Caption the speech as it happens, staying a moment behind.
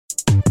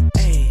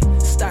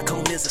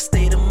Stockholm is a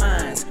state of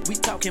mind. We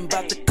talking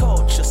about the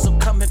culture, so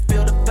come and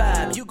feel the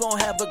vibe. You gon'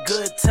 have a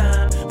good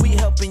time. We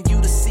helping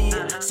you to see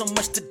it. So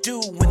much to do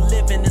when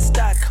living in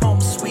Stockholm,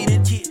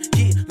 Sweden.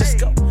 Yeah, let's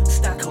go.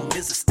 Stockholm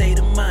is a state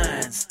of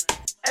mind.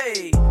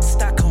 Hey,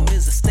 Stockholm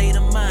is a state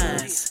of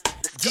mind.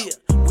 Yeah,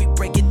 we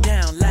break it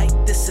down like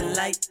this and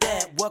like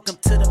that. Welcome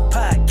to the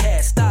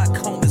podcast.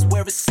 Stockholm is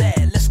where it's at.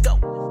 Let's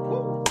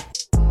go.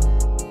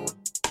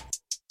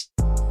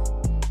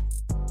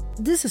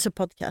 This is a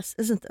podcast,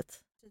 isn't it?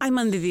 I'm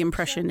under the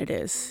impression it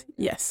is.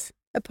 Yes.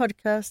 A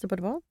podcast about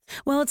what?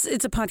 Well,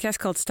 it's a podcast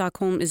called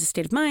Stockholm is a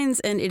State of Minds,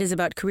 and it is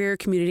about career,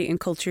 community, and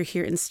culture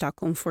here in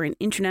Stockholm for an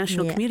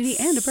international community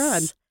and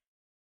abroad.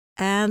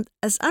 And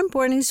as I'm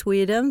born in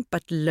Sweden,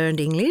 but learned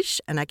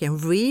English, and I can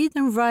read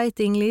and write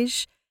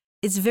English,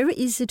 it's very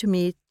easy to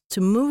me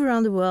to move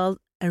around the world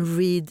and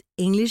read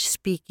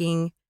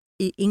English-speaking,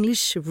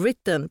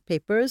 English-written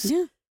papers,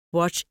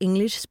 watch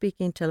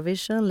English-speaking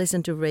television,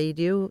 listen to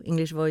radio,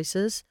 English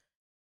voices.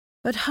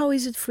 But how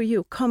is it for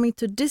you, coming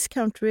to this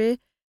country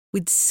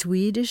with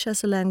Swedish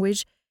as a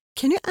language?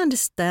 Can you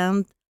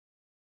understand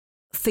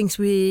things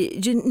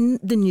the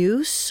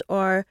news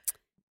or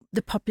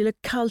the popular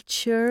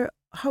culture?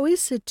 How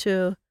is it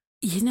to...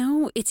 You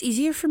know, it's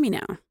easier for me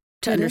now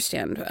to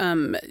understand.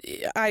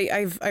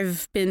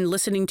 I've been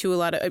listening to a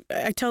lot of...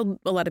 I tell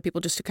a lot of people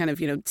just to kind of,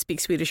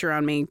 speak Swedish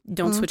around me.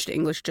 Don't switch to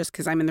English just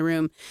because I'm in the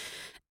room.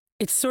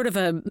 It's sort of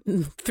a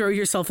throw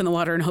yourself in the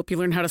water and hope you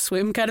learn how to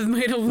swim kind of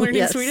way of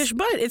learning Swedish,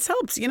 but it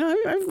helps.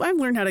 I've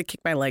learned how to kick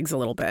my legs a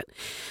little bit.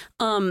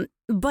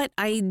 But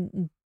I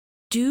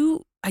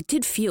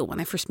did feel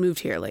when I first moved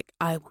here, like,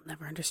 I will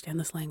never understand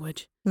this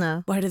language.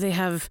 No. Why do they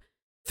have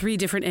 3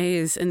 different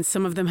A's and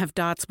some of them have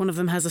dots, one of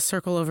them has a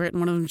circle over it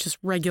and one of them is just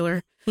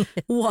regular?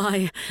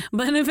 Why?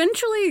 But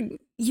eventually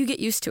you get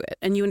used to it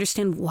and you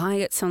understand why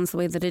it sounds the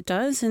way that it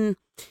does.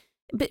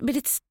 But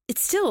it's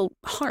still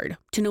hard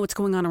to know what's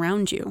going on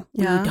around you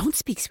when you don't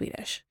speak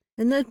Swedish.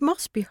 And it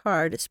must be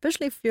hard,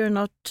 especially if you're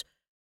not,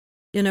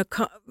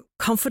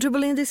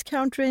 comfortable in this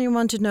country and you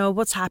want to know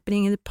what's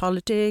happening in the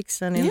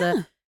politics and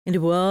in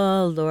the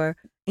world or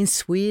in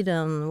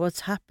Sweden,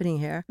 what's happening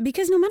here.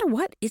 Because no matter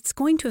what, it's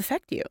going to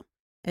affect you.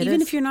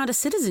 Even if you're not a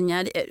citizen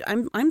yet,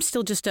 I'm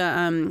still just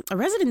a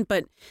resident,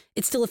 but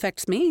it still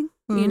affects me.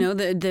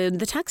 Mm-hmm.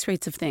 The tax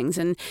rates of things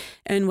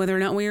and whether or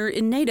not we're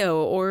in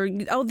NATO or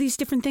all these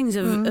different things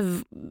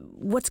of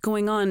what's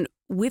going on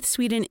with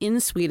Sweden, in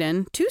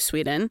Sweden, to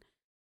Sweden.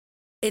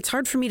 It's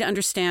hard for me to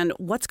understand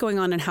what's going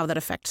on and how that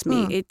affects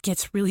me. It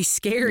gets really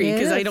scary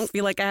because I don't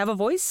feel like I have a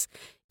voice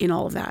in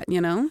all of that,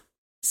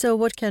 So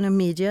what kind of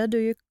media do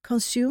you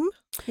consume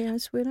here in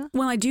Sweden?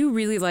 Well, I do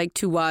really like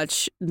to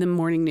watch the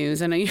morning news,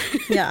 and I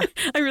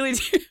really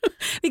do,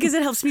 because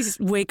it helps me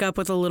wake up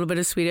with a little bit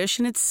of Swedish,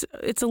 and it's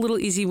a little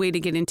easy way to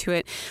get into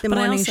it. The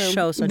morning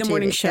shows on TV. The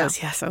morning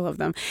shows, yes, I love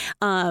them.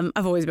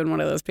 I've always been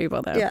one of those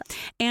people, though. Yeah.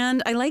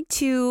 And I like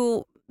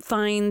to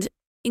find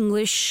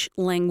English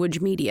language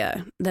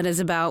media that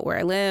is about where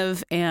I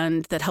live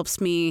and that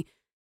helps me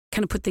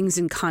kind of put things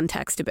in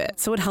context a bit.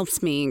 So it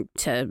helps me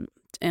to...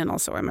 And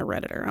also, I'm a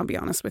Redditor, I'll be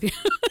honest with you.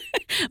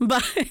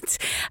 But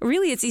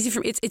really, it's easy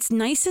for me. It's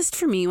nicest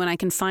for me when I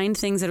can find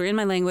things that are in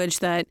my language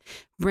that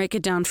break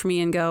it down for me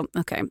and go,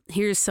 okay,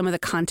 here's some of the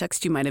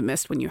context you might have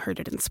missed when you heard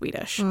it in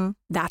Swedish.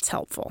 That's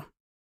helpful.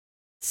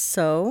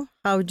 So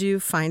how do you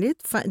find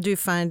it? Do you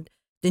find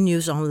the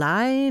news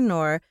online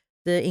or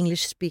the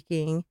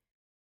English-speaking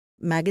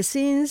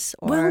magazines?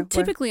 Or well,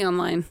 typically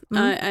online.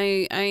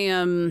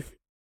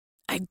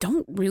 I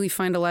don't really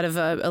find a lot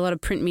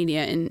of print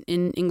media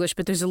in English,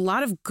 but there's a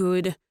lot of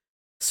good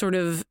sort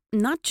of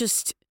not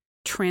just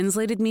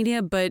translated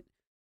media, but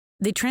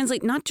they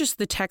translate not just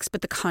the text,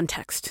 but the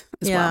context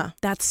as well.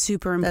 That's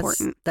super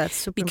important. That's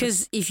super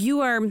because if you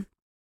are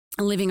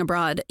living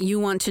abroad, you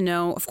want to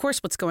know, of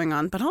course, what's going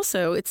on, but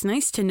also it's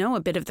nice to know a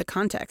bit of the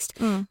context.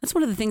 That's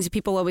one of the things that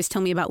people always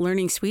tell me about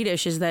learning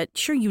Swedish is that,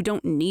 sure, you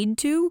don't need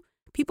to.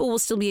 People will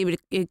still be able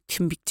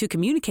to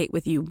communicate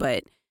with you,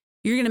 but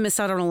you're going to miss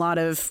out on a lot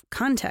of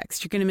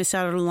context. You're going to miss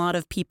out on a lot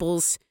of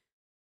people's,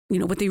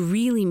 what they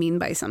really mean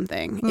by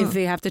something if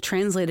they have to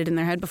translate it in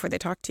their head before they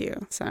talk to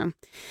you. So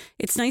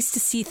it's nice to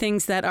see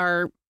things that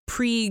are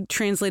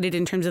pre-translated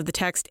in terms of the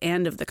text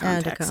and of the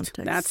context.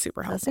 That's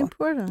super helpful. That's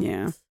important.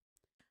 Yeah.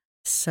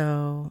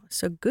 So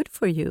good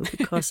for you,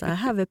 because I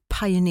have a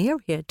pioneer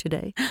here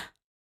today.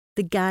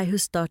 The guy who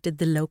started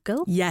The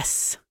Local.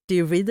 Yes. Do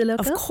you read The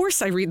Local? Of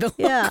course I read The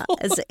Local. Yeah,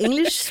 it's an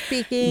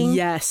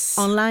English-speaking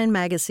online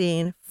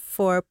magazine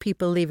for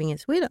people living in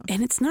Sweden.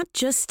 And it's not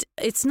just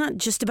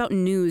about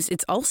news.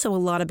 It's also a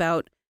lot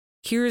about,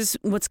 here's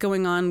what's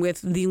going on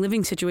with the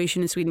living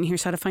situation in Sweden.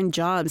 Here's how to find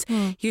jobs.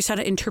 Here's how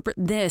to interpret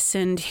this.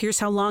 And here's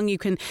how long you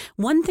can...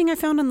 One thing I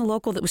found on The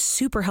Local that was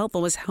super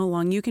helpful was how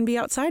long you can be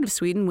outside of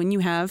Sweden when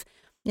you have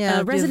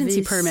a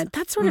residency permit.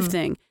 That sort of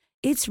thing.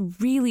 It's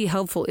really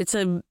helpful. It's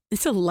a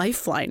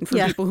lifeline for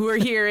people who are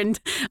here and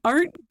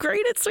aren't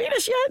great at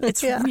Swedish yet.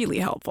 It's really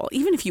helpful.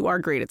 Even if you are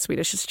great at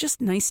Swedish, it's just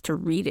nice to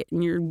read it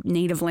in your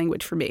native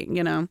language for me,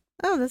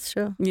 Oh, that's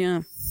true.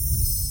 Yeah.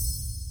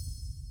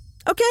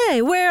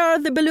 Okay, where are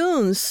the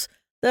balloons?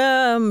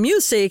 The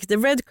music, the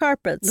red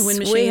carpets. The wind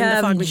machine, we the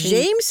have fog machine.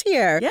 James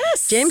here.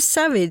 Yes. James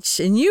Savage,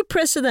 a new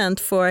president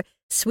for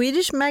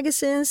Swedish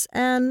magazines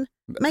and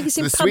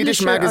magazine The publisher.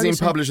 Swedish Magazine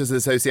organization. Publishers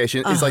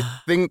Association is, I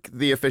think,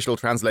 the official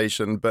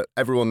translation, but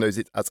everyone knows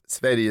it as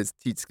Sveriges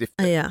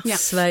Tidskrifter. Yeah, Yeah.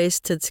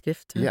 Sveriges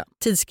Tidskrifter. Yeah.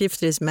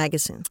 Tidskrifter is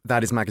magazine.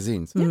 That is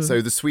magazines.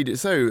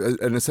 So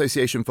an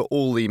association for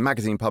all the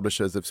magazine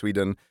publishers of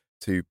Sweden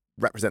to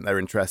represent their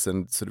interests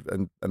and sort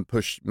of and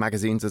push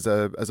magazines as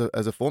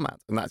a format,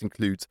 and that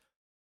includes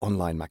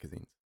online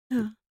magazines.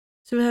 Yeah.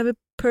 So we have a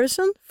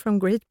person from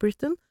Great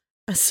Britain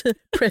as a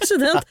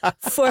president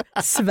for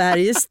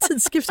Sveriges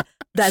Tidskrift.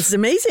 That's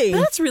amazing.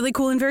 That's really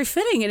cool and very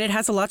fitting, and it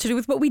has a lot to do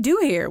with what we do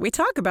here. We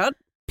talk about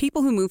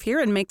people who move here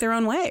and make their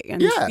own way.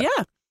 And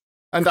Yeah.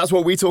 And that's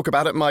what we talk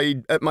about at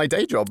my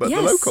day job at Yes,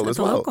 the local at as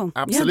the well. local. Yeah, the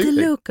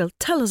Absolutely. The local.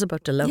 Tell us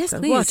about the local. Yes,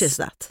 please. What is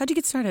that? How'd you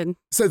get started?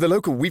 So the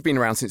local, we've been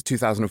around since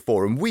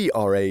 2004, and we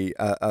are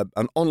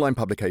an online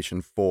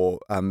publication for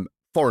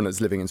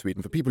foreigners living in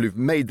Sweden, for people who've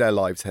made their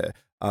lives here,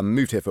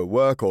 moved here for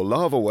work or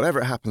love or whatever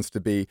it happens to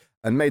be,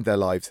 and made their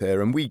lives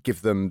here. And we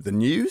give them the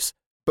news,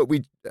 but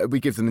we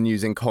give them the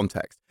news in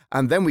context,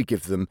 and then we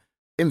give them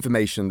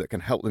information that can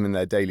help them in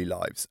their daily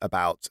lives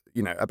about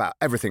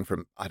everything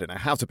from, I don't know,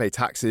 how to pay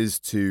taxes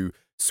to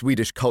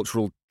Swedish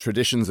cultural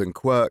traditions and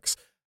quirks,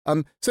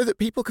 so that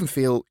people can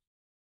feel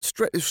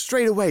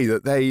straight away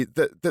that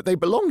they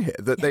belong here,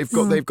 that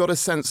they've got a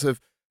sense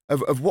of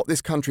what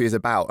this country is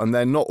about, and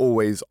they're not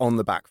always on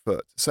the back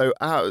foot. So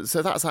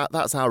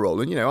that's our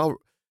role, and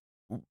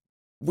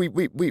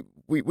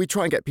we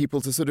try and get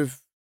people to sort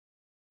of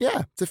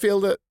to feel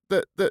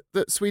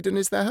that Sweden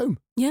is their home.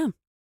 Yeah.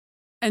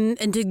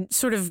 And to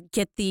sort of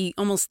get the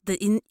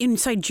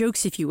inside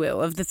jokes, if you will,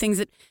 of the things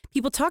that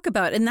people talk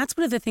about. And that's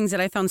one of the things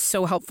that I found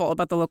so helpful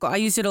about the local. I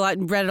used it a lot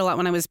and read it a lot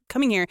when I was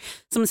coming here.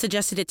 Someone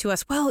suggested it to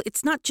us. Well,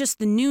 it's not just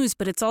the news,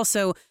 but it's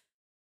also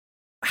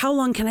how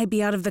long can I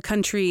be out of the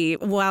country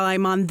while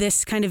I'm on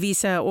this kind of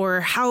visa,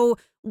 or how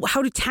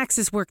do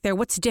taxes work there?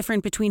 What's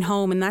different between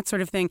home and that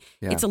sort of thing?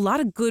 Yeah. It's a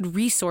lot of good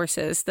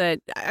resources that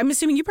I'm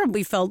assuming you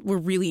probably felt were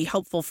really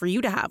helpful for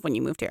you to have when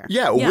you moved here.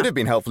 Yeah, or would have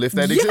been helpful if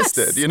they'd Yes,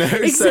 existed,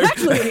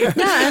 Exactly.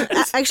 Yeah,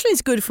 and actually,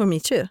 it's good for me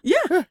too.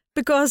 Yeah.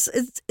 Because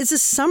it's a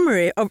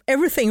summary of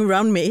everything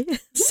around me.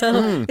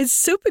 So it's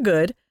super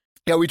good.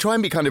 Yeah, we try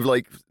and be kind of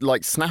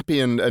like snappy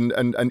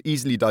and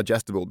easily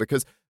digestible,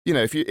 because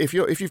if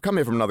you've come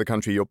here from another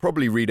country, you're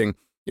probably reading.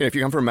 If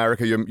you come from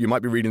America, you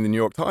might be reading the New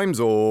York Times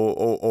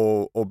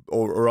or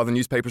other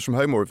newspapers from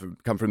home, or if you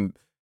come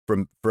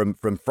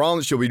from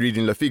France, you'll be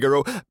reading Le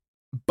Figaro.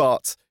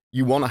 But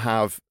you want to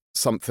have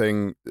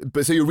something,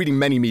 so you're reading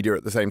many media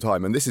at the same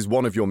time, and this is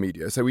one of your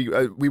media. So we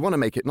want to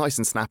make it nice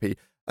and snappy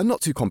and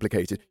not too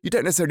complicated. You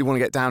don't necessarily want to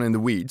get down in the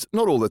weeds,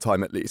 not all the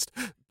time at least,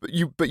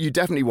 but you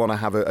definitely want to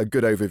have a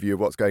good overview of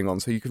what's going on,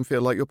 so you can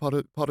feel like you're part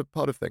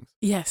of things.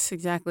 Yes,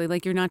 exactly.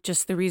 Like you're not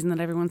just the reason that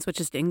everyone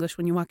switches to English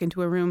when you walk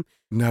into a room.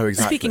 No,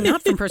 exactly. Speaking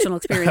not from personal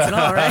experience at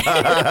all, right?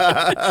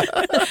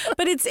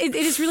 But it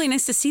is really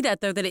nice to see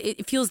that, though, that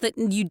it feels that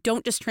you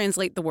don't just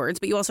translate the words,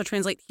 but you also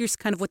translate, here's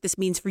kind of what this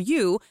means for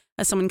you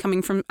as someone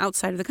coming from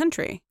outside of the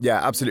country. Yeah,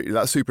 absolutely.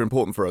 That's super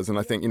important for us. And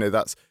I think,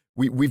 that's,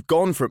 we've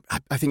gone from,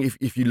 I think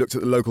if you looked at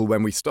the local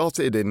when we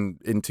started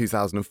in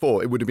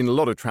 2004, it would have been a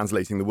lot of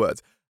translating the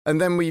words. And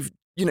then we've,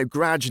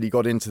 gradually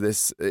got into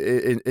this,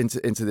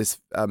 into this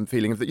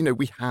feeling of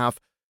that,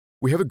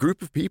 we have a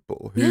group of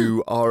people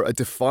who are a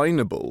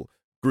definable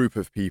group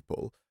of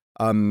people.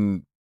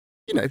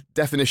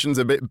 Definitions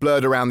a bit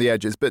blurred around the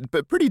edges, but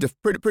pretty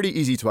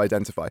easy to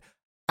identify.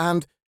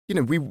 And,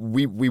 we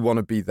want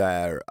to be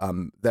their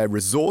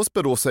resource,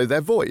 but also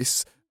their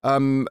voice.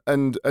 And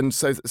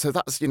so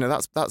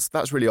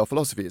that's really our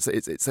philosophy.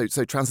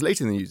 So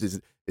translating the news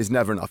is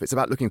never enough. It's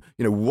about looking,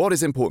 what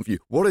is important for you?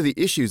 What are the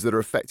issues that are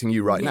affecting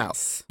you right now?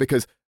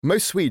 Because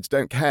most Swedes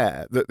don't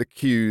care that the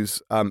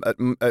queues at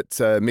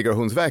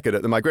Migrationsverket,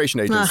 at the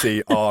migration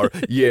agency, are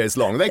years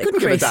long. They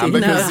couldn't give a damn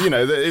because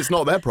it's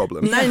not their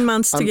problem. 9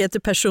 months to get the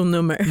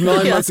personnummer.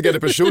 9 months to get a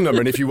personnummer,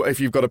 and if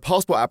you've got a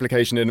passport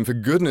application in, and for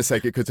goodness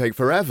sake, it could take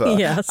forever.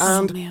 Yes.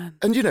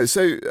 And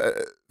so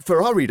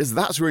for our readers,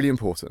 that's really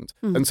important,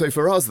 and so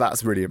for us,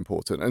 that's really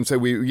important. And so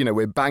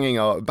we're banging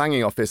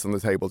our fists on the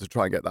table to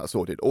try and get that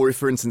sorted. Or if,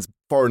 for instance,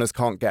 foreigners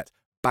can't get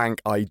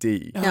bank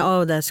ID.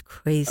 Oh, that's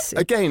crazy.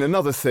 Again,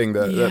 another thing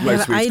that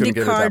most Swedes couldn't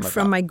give a damn about. ID card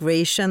from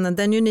migration, and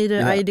then you need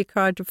an ID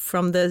card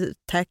from the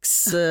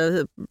tax,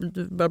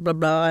 blah, blah,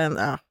 blah.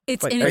 And,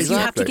 you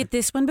have to get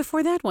this one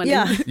before that one.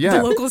 Yeah. And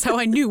the local's how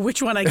I knew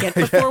which one I get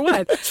before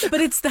what.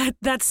 But it's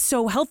that's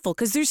so helpful,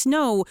 because there's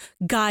no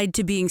guide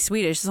to being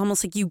Swedish. It's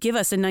almost like you give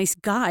us a nice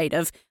guide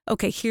of,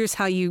 okay, here's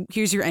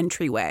your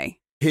entryway.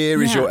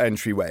 Here is your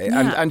entryway.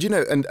 Yeah.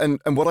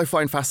 And what I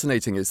find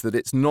fascinating is that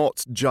it's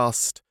not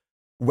just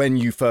when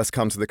you first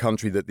come to the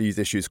country that these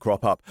issues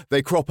crop up.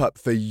 They crop up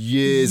for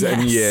years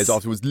and years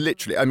afterwards.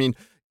 Literally, I mean,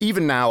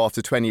 even now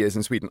after 20 years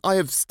in Sweden, I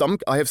have some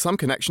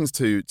connections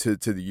to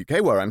the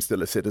UK, where I'm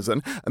still a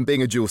citizen, and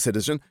being a dual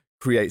citizen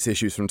creates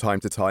issues from time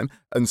to time.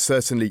 And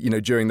certainly,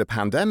 during the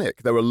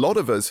pandemic, there were a lot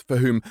of us for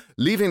whom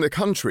leaving the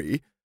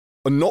country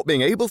or not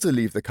being able to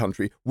leave the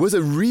country was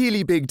a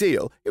really big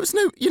deal. It was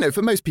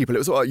for most people,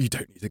 it was, you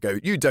don't need to go.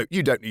 You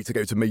don't need to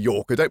go to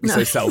Mallorca. Don't be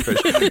so selfish.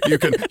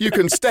 You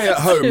can stay at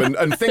home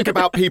and think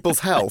about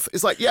people's health.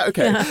 It's like, yeah,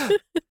 okay. Yeah.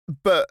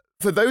 But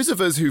for those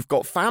of us who've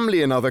got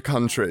family in other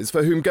countries,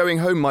 for whom going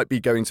home might be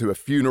going to a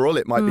funeral,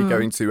 it might be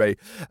going to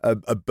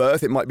a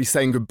birth, it might be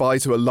saying goodbye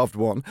to a loved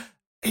one.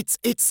 It's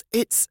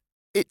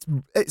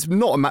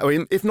not a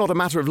matter, if not a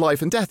matter of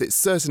life and death, it's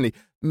certainly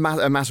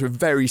a matter of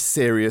very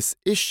serious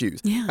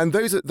issues. Yeah. And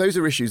those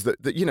are issues that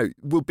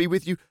will be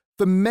with you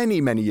for many,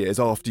 many years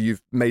after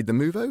you've made the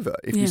move over,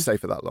 if you stay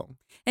for that long.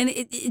 And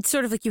it's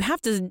sort of like you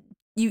have to,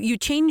 you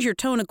change your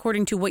tone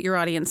according to what your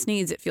audience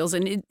needs, it feels.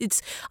 And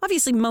it's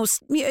obviously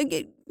most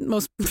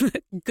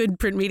good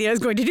print media is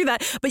going to do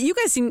that. But you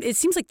guys it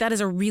seems like that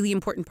is a really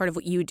important part of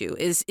what you do,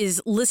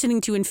 is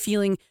listening to and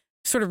feeling,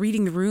 sort of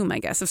reading the room, I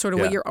guess, of sort of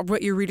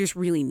what your readers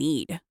really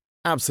need.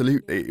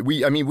 Absolutely.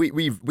 We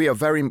are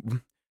very,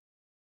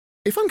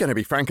 if I'm going to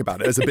be frank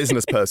about it as a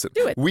business person,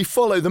 we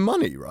follow the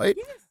money, right?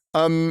 Yes.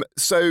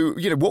 So,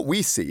 what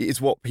we see is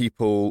what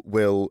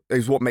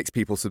makes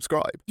people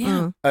subscribe.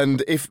 Yeah.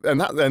 And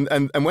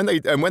when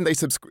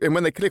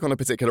they click on a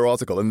particular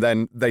article and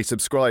then they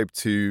subscribe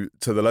to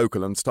the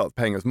local and start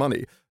paying us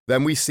money,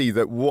 then we see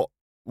that what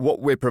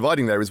we're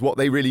providing there is what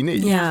they really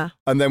need. Yeah.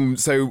 And then,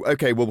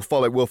 we'll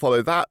follow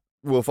that.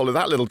 We'll follow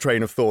that little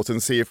train of thought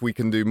and see if we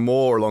can do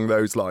more along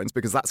those lines,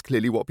 because that's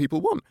clearly what people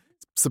want.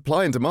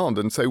 Supply and demand.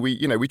 And so we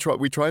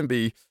try and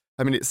be,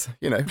 it's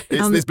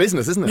this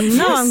business, isn't it?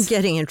 Now I'm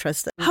getting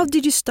interested. How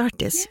did you start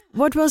this? Yeah.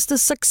 What was the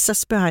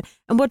success behind,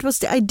 and what was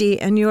the idea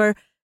and your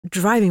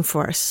driving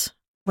force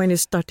when you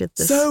started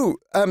this? So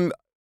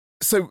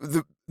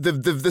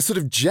the sort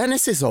of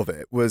genesis of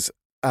it was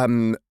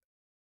a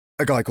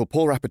guy called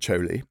Paul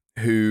Rapaccioli,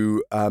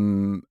 who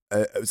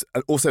was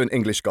also an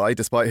English guy,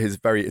 despite his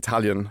very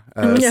Italian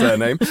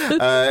surname.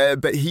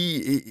 But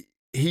he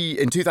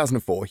in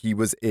 2004 he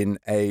was in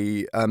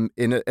a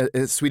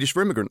Swedish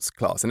for Immigrants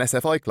class, an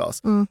SFI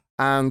class,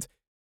 and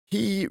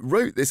he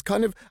wrote this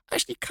kind of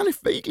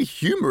vaguely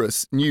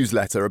humorous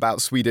newsletter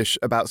about Swedish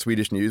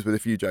news with a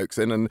few jokes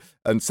in,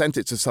 and sent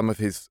it to some of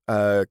his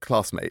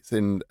classmates at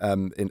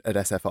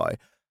SFI,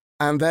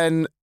 and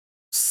then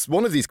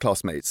one of these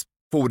classmates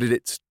forwarded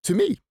it to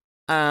me,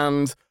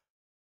 and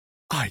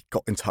I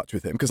got in touch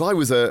with him because I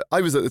was at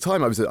the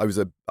time I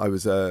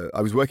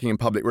was working in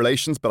public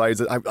relations, but I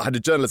had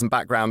a journalism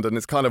background, and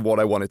it's kind of what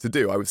I wanted to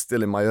do. I was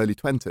still in my early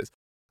 20s,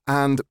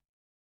 and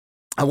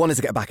I wanted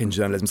to get back in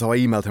journalism. So I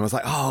emailed him. I was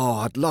like,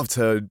 I'd love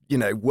to,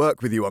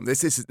 work with you on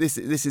this. This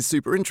is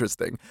super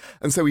interesting.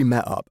 And so we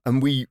met up,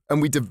 and we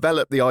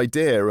developed the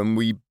idea, and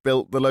we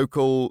built the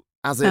local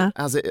as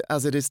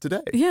it is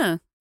today. Yeah,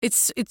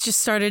 it's just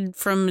started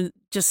from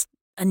just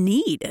a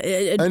need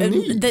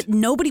that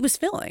nobody was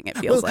filling. It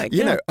feels like,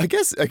 I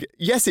guess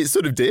yes, it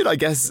sort of did. I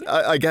guess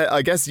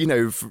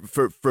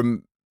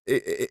from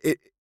it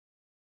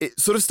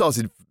sort of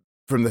started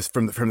from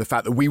the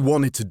fact that we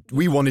wanted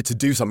to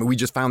do something. We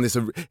just found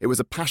it was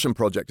a passion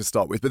project to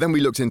start with, but then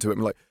we looked into it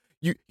and we're like,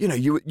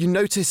 you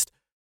noticed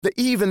that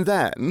even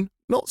then,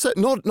 not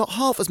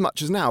half as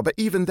much as now, but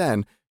even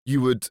then you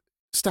would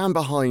stand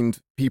behind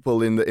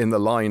people in the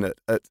line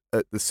at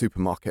the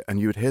supermarket, and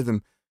you would hear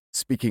them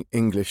speaking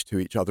English to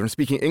each other and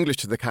speaking English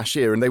to the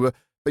cashier, and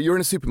but you're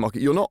in a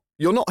supermarket. You're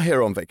not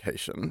here on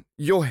vacation.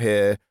 You're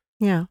here.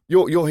 Yeah.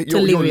 You're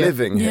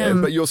living here,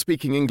 but you're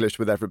speaking English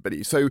with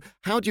everybody. So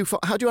how do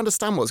you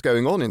understand what's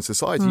going on in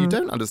society? You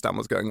don't understand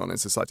what's going on in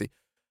society.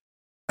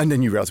 And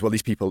then you realize, well,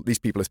 these people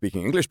are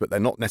speaking English, but they're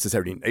not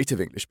necessarily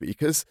native English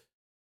speakers.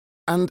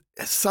 And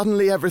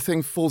suddenly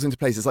everything falls into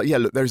place. It's like, yeah,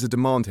 look, there is a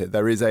demand here.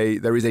 There is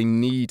a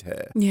need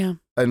here. Yeah.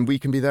 And we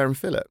can be there and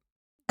fill it.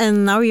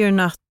 And now you're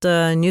not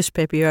a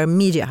newspaper, you're a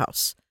media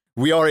house.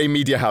 We are a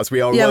media house.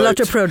 We are. You have a lot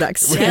of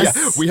products.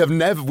 Yes. Yeah,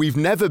 we've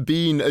never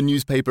been a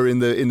newspaper in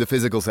the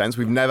physical sense.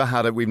 We've never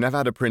had a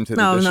printed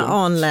edition. No,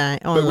 online.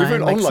 But we're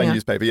an online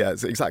newspaper. Yeah,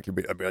 it's exactly.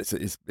 It's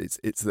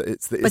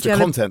the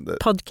content that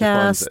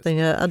podcast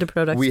and other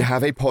products. We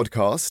have a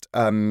podcast.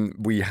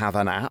 We have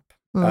an app.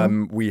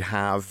 We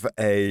have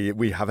a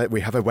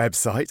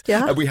website.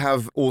 Yeah. We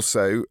have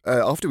also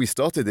after we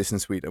started this in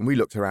Sweden, we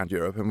looked around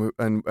Europe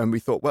and we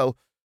thought, well,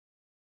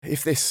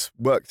 if this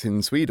worked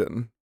in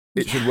Sweden,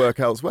 it should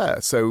work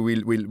elsewhere. So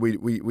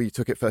we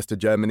took it first to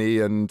Germany,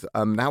 and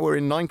now we're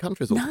in 9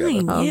 countries altogether.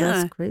 9, oh,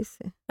 that's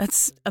crazy.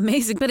 That's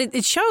amazing. But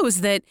it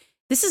shows that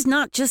this is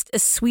not just a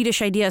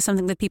Swedish idea,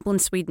 something that people in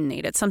Sweden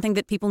need. It's something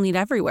that people need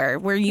everywhere,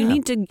 where you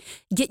need to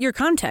get your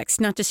context,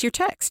 not just your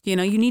text. You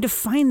need to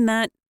find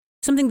that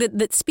something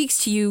that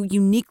speaks to you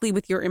uniquely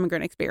with your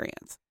immigrant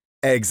experience.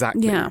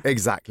 Exactly. Yeah.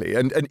 Exactly.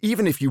 And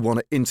even if you want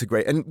to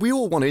integrate, and we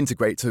all want to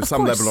integrate to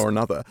some level or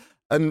another.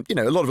 And,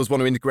 a lot of us want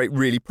to integrate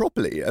really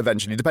properly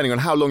eventually, depending on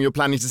how long you're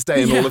planning to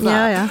stay and all of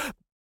that. Yeah.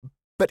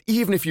 But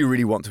even if you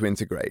really want to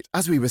integrate,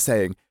 as we were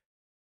saying,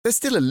 there's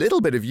still a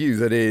little bit of you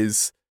that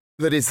is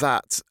that is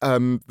that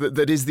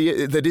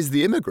is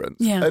the immigrant,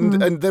 Yeah.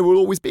 and there will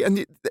always be,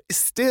 and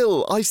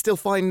I still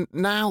find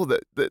now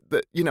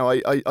that you know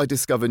I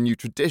discover new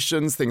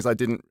traditions, things I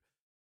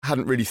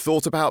hadn't really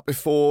thought about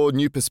before,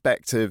 new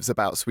perspectives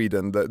about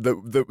Sweden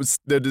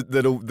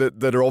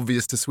that are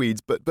obvious to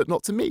Swedes, but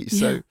not to me.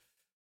 So Yeah.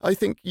 I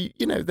think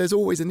you know there's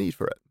always a need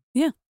for it.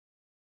 Yeah.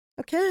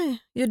 Okay,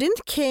 you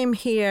didn't came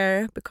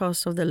here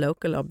because of the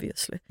local,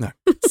 obviously. No.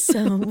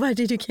 So why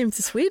did you came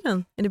to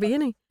Sweden in the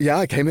beginning? Yeah,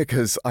 I came here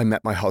because I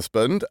met my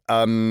husband.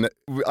 I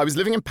was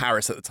living in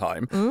Paris at the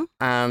time,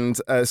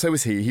 and so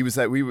was he. He was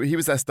there. He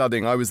was there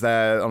studying. I was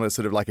there on a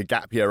sort of like a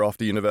gap year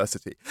after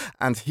university,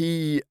 and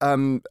he he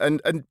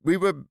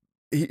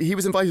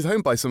was invited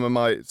home by some of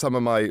my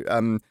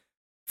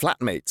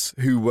flatmates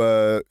who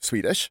were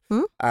Swedish,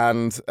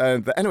 and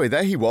anyway,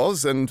 there he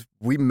was, and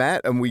we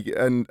met, and we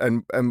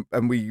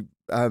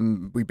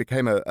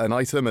became an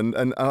item, and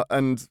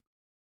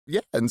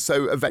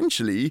so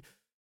eventually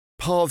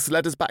paths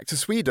led us back to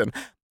Sweden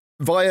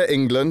via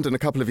England and a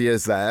couple of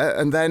years there,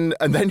 and then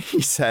he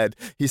said,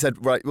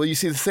 right, well, you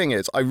see, the thing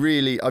is, I've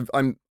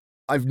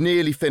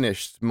nearly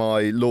finished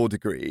my law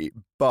degree,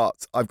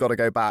 but I've got to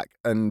go back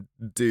and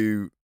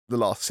do the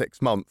last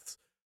 6 months.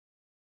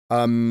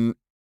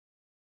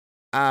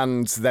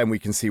 And then we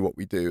can see what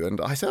we do.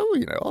 And I said, oh,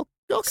 you know,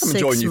 I'll come and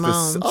join you for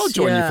 6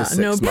 months.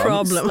 No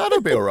problem.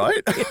 That'll be all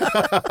right.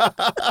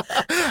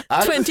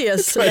 20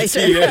 years 20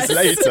 years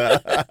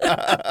later.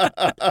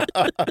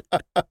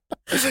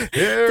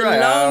 Here The I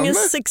am.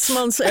 longest 6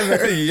 months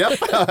ever. Yep.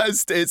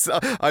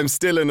 I'm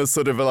still in a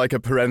sort of like a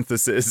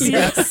parenthesis.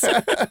 Yes.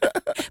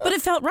 But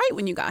it felt right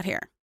when you got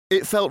here.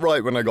 It felt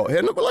right when I got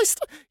here. Well,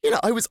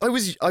 I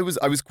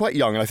was quite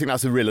young, and I think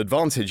that's a real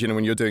advantage. You know,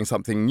 when you're doing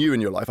something new in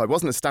your life, I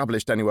wasn't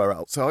established anywhere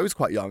else, so I was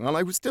quite young, and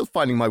I was still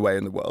finding my way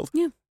in the world.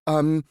 Yeah.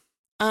 And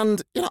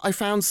you know, I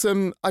found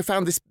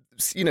this,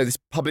 you know, this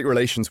public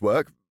relations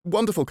work,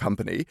 wonderful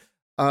company,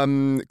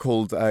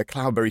 called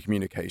Cloudberry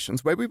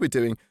Communications, where we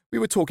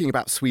were talking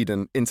about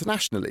Sweden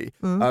internationally.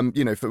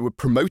 You know, we're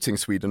promoting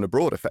Sweden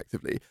abroad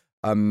effectively.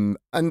 And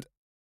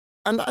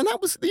that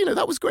was, you know,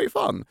 that was great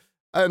fun.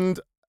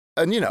 And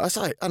you know,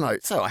 so I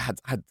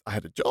had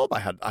a job, I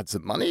had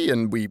some money,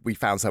 and we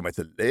found somewhere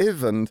to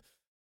live, and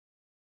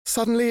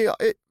suddenly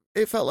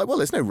it felt like, well,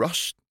 there's no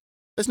rush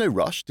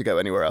to go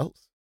anywhere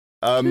else.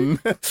 And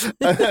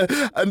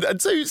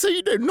so you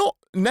know,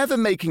 never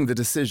making the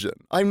decision.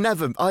 I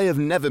have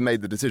never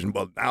made the decision.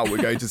 Well, now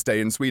we're going to stay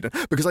in Sweden,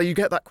 because you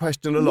get that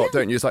question a lot,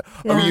 don't you? It's like,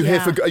 are you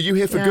here for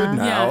good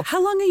now? Yeah.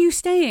 How long are you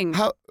staying?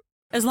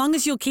 As long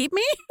as you'll keep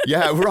me?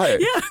 Yeah, right.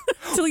 Yeah.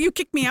 Till you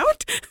kick me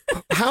out?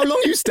 How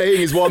long you staying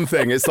is one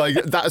thing. It's like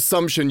that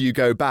assumption you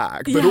go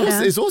back. But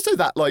Yeah. it's also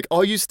that, like,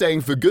 are you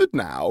staying for good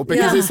now?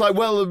 Because it's like,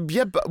 well,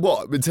 yeah, but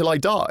what? Until I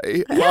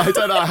die? Well, I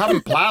don't know. I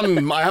haven't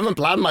planned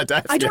my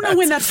death I don't yet. know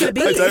when that's going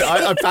to be.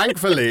 I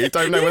thankfully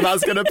don't know when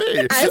that's going to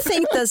be. I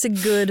think that's a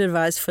good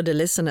advice for the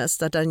listeners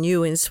that are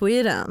new in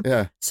Sweden.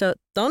 Yeah. So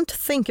don't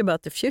think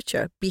about the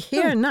future. Be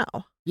here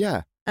now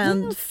Yeah.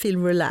 and feel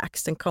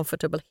relaxed and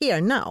comfortable here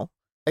now.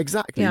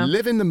 Exactly. Yeah.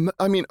 Live in the.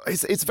 I mean,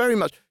 it's very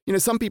much. You know,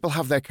 some people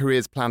have their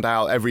careers planned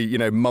out every, you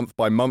know, month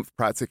by month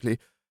practically,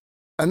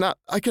 and that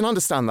I can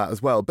understand that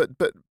as well. But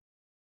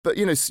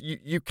you know,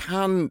 you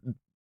can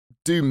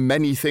do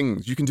many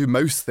things. You can do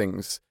most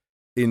things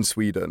in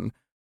Sweden,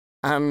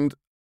 and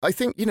I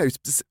think, you know,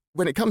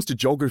 when it comes to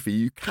geography,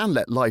 you can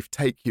let life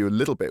take you a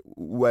little bit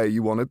where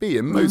you want to be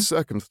in most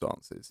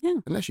circumstances. Yeah.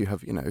 Unless you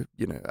have, you know,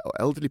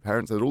 elderly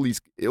parents and all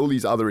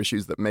these other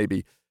issues that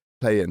maybe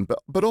play in,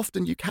 but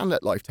often you can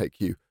let life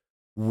take you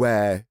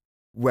where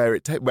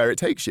it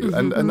takes you,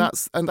 and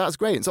that's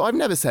great. And so I've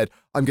never said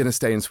I'm going to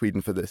stay in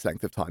Sweden for this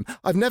length of time.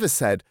 I've never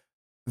said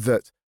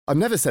that.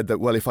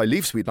 Well, if I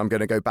leave Sweden, I'm going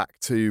to go back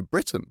to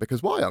Britain,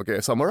 because why? I'll go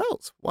somewhere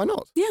else. Why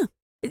not? Yeah.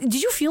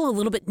 Did you feel a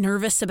little bit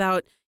nervous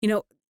about, you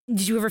know,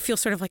 did you ever feel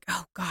sort of like,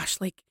 oh gosh,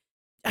 like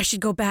I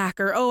should go back,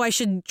 or oh, I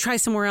should try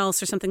somewhere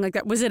else or something like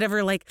that? Was it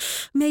ever like,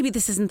 maybe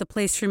this isn't the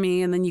place for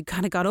me, and then you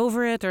kind of got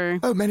over it? Or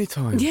Oh, many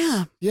times.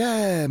 Yeah,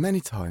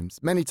 many times.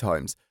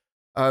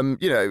 You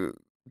know,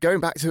 going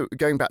back to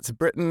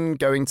Britain,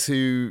 going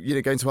to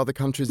other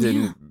countries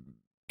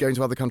going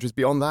to other countries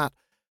beyond that.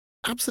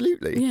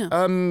 Absolutely. Yeah.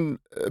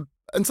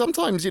 And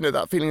sometimes, you know,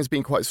 that feeling has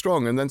been quite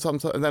strong, and then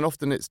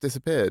often it's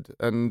disappeared.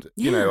 And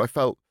you know, I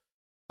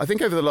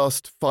think over the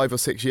last 5 or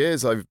 6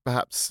 years, I've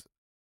perhaps,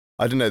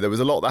 I don't know, there was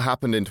a lot that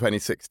happened in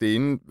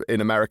 2016 in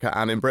America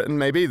and in Britain,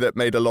 maybe, that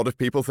made a lot of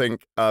people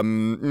think,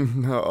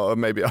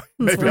 maybe I'm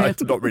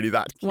not really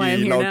that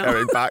keen on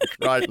going back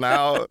right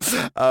now.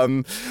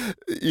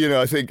 You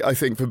know, I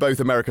think for both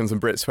Americans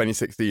and Brits,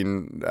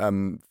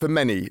 2016, for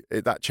many,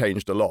 that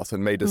changed a lot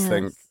and made us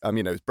think,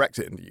 you know, it was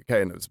Brexit in the UK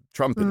and it was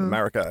Trump in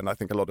America, and I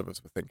think a lot of us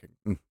were thinking,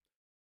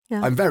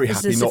 I'm very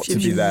happy not to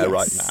be there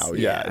right now.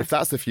 Yeah, if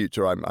that's the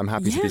future, I'm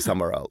happy to be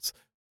somewhere else.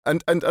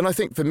 And I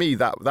think for me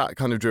that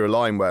kind of drew a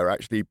line where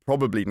actually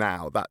probably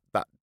now that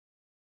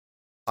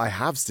I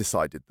have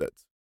decided that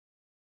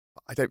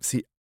I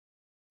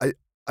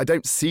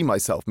don't see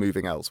myself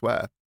moving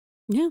elsewhere.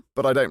 Yeah.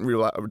 But I don't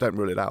rule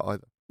it out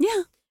either.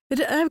 Yeah.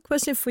 But I have a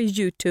question for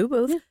you two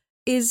both. Yeah.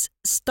 Is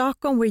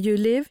Stockholm, where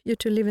you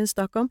two live in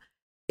Stockholm,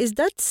 is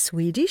that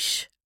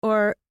Swedish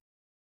or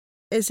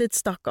is it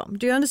Stockholm?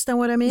 Do you understand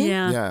what I mean?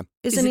 Yeah.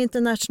 It's an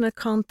international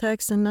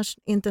context and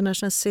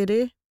international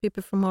city,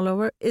 people from all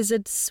over. Is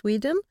it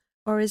Sweden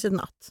or is it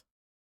not?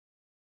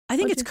 I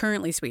think What it's do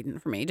currently Sweden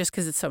for me, just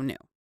because it's so new.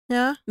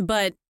 Yeah.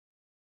 But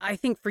I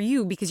think for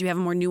you, because you have a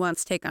more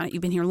nuanced take on it,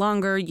 you've been here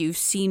longer, you've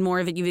seen more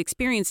of it, you've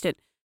experienced it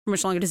for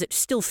much longer. Does it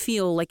still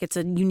feel like it's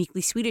a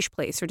uniquely Swedish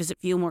place, or does it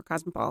feel more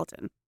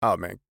cosmopolitan? Oh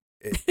man,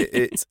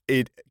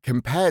 it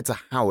compared to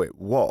how it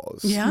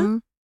was. Yeah.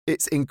 Mhm.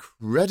 It's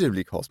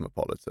incredibly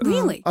cosmopolitan.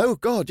 Really? Oh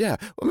God, yeah.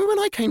 I mean, when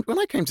I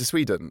came to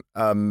Sweden,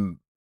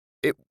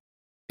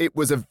 it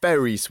was a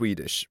very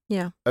Swedish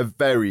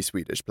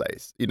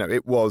place. You know,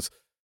 it was.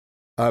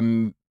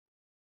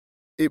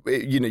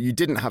 You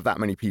didn't have that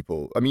many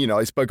people. I mean,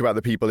 I spoke about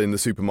the people in the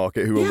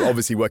supermarket who were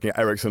obviously working at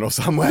Ericsson or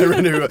somewhere,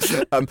 and who,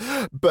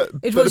 but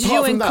It was apart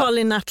you from and that,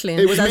 Colin Nutley.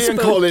 It was me and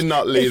Colin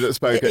Nutley that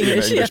spoke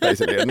English, English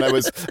basically, and there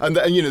was, and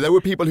there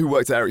were people who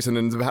worked at Ericsson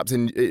and perhaps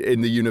in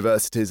the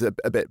universities a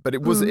bit, but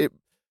it was it.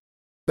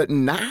 But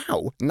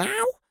now,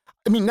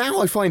 I mean,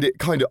 now I find it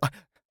kind of.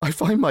 I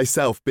find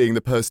myself being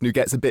the person who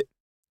gets a bit,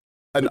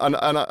 and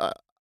I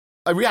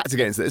react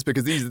against this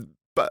because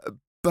but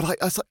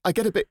I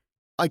get a bit.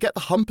 I get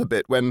the hump a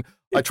bit when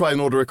I try and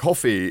order a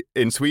coffee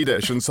in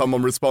Swedish and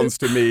someone responds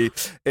to me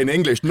in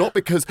English, not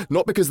because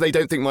they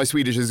don't think my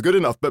Swedish is good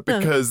enough, but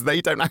because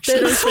they don't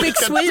actually speak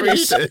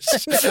Swedish.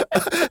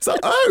 So,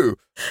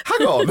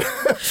 hang on,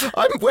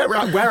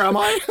 where am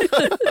I?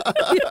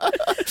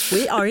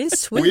 We are in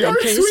Sweden. We are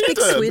in Can you speak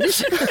Sweden.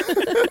 Swedish?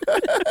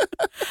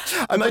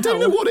 And I don't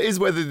know what it is,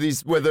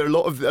 whether a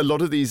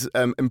lot of these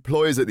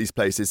employers at these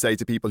places say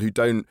to people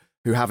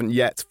who haven't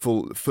yet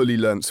fully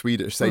learnt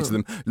Swedish, say to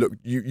them, look,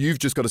 you've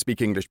just got to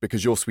speak English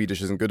because your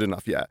Swedish isn't good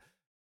enough yet.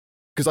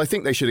 Because I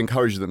think they should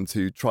encourage them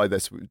to try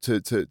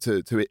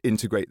to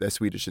integrate their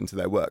Swedish into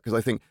their work. Because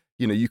I think,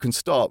 you can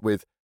start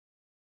with,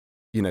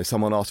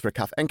 someone asks for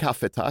en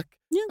kaffe tack,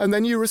 and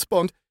then you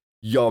respond,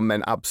 ja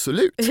men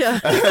absolut. Yeah.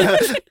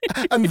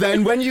 and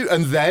then when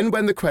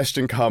the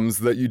question comes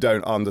that you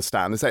don't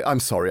understand, they say, I'm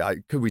sorry,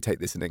 could we take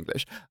this in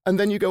English? And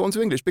then you go on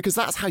to English, because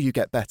that's how you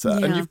get better.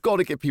 Yeah. And you've got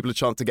to give people a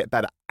chance to get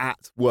better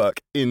at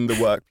work in the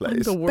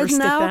workplace. I'm the worst at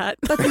that.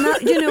 But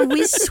now,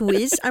 we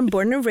Swedes, I'm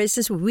born and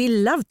raised, we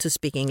love to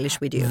speak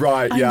English with you.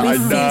 Right, yeah, We I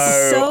feel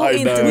know. so I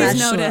know.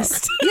 international. We've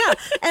noticed. Yeah,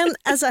 and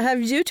as I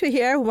have you two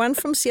here, one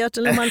from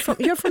Seattle and one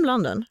you're from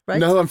London, right?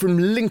 No, I'm from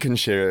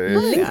Lincolnshire,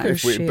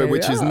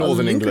 which is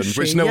northern England,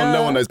 which no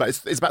one knows about.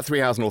 It's about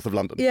 3 hours north of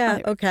London. Yeah,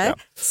 okay. Yeah.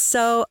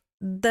 So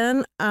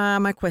then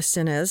my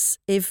question is,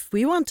 if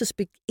we want to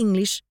speak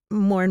English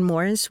more and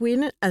more in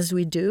Sweden, as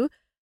we do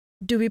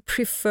we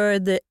prefer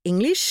the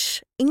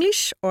English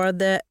or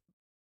the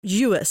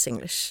US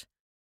English?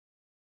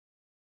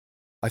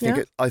 I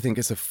think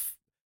it's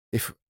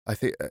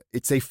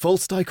a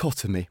false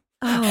dichotomy.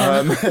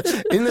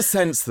 Oh. In the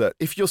sense that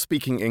if you're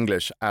speaking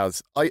English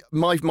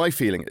my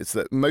feeling is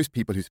that most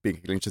people who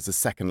speak English as a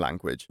second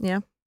language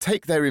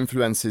take their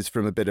influences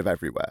from a bit of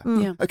everywhere.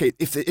 Yeah. Okay,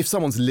 if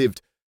someone's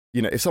lived,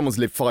 if someone's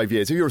lived 5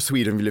 years, if you're a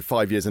Swede and you live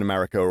 5 years in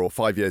America or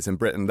 5 years in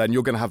Britain, then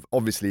you're going to have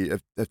obviously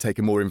have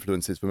taken more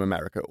influences from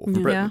America or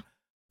from Britain.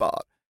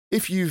 But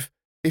if you've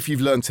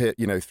learnt it,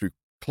 through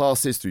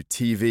classes, through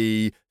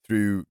TV,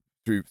 through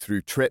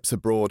trips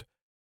abroad,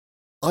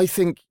 I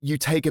think you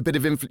take a bit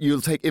of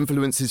you'll take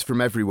influences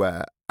from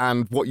everywhere,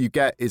 and what you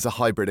get is a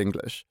hybrid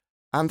English.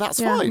 And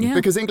that's fine,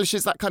 because English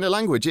is that kind of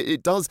language.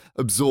 It does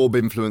absorb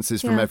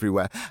influences from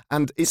everywhere.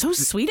 And it's So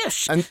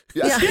Swedish. And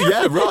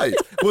yeah, right.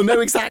 Well, no,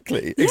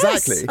 exactly.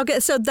 Exactly. Okay,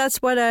 so that's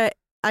what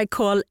I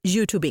call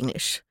YouTube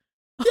English.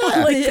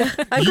 Yeah.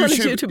 I call it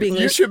YouTube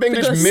English. YouTube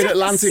English, because-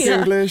 Mid-Atlantic Yeah.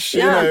 English,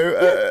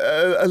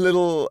 Yeah. a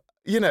little,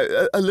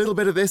 a little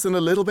bit of this and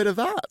a little bit of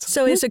that.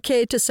 So it's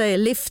okay to say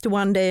lift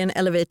one day and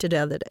elevator the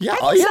other day. Yeah,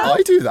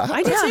 I do that.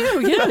 I do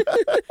too, yeah.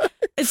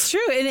 It's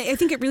true. And I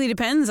think it really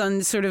depends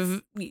on sort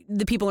of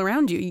the people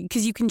around you,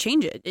 because you can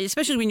change it,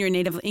 especially when you're a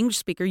native English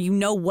speaker. You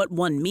know what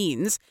one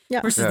means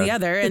versus the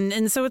other.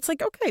 And so it's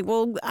like, okay,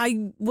 well,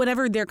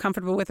 whatever they're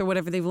comfortable with or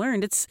whatever they've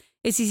learned, it's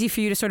easy for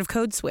you to sort of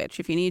code switch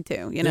if you need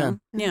to,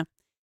 Yeah.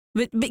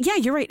 But yeah,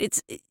 you're right.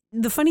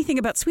 The funny thing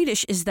about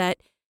Swedish is that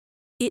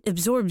it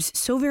absorbs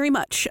so very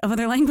much of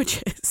other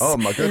languages. Oh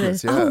my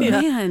goodness, yeah. Oh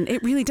man,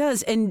 it really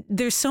does. And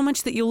there's so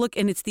much that you look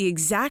and it's the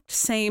exact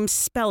same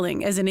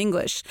spelling as in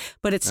English,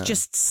 but it's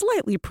just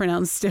slightly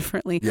pronounced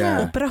differently.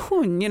 Yeah.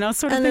 Operation,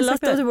 sort of And a things lot like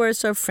that. of the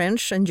words are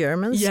French and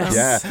German. Yes.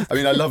 So. Yeah, I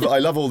mean, I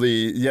love all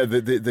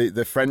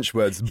the French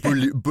words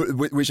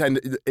which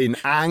end in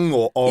ang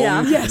or on,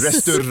 Yeah. Yes.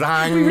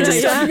 restaurant, We were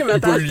just talking about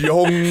that.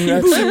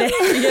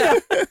 bouillon.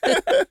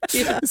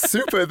 Yeah.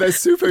 Super, they're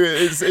super.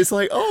 It's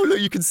like, oh look,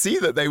 you can see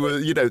that they were,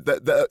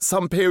 that at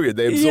some period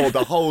they absorbed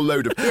a whole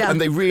load of, and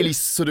they really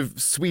sort of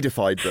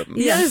Swedified them.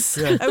 Yes.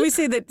 I always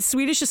say that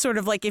Swedish is sort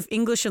of like if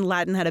English and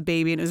Latin had a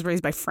baby and it was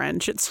raised by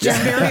French. It's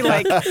just very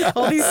like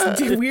all these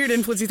weird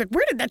influences. Like,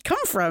 where did that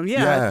come from?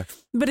 Yeah.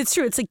 But it's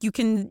true. It's like you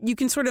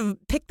can sort of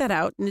pick that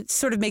out, and it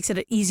sort of makes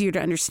it easier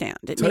to understand.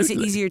 It makes it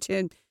easier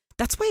to.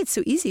 That's why it's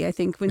so easy, I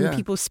think, when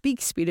people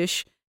speak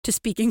Swedish to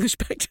speak English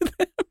back to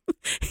them.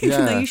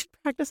 Even though you should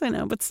practice, I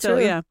know, but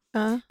still,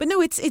 But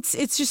no,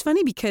 it's just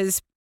funny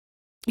because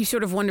you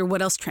sort of wonder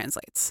what else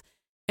translates.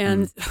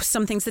 And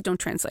some things that don't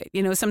translate,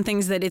 some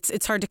things that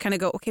it's hard to kind of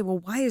go, okay, well,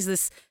 why is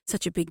this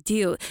such a big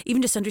deal?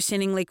 Even just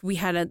understanding, like we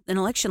had an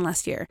election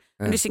last year,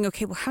 understanding,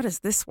 okay, well, how does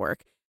this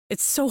work?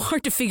 It's so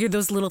hard to figure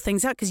those little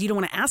things out because you don't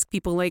want to ask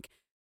people like,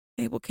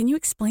 hey, well, can you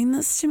explain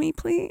this to me,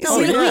 please? No,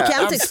 we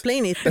can't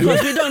explain it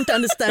because we don't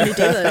understand it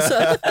either.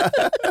 So.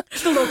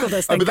 The local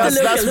does. But that's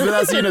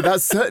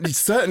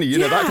certainly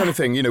that kind of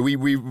thing. We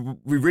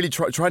really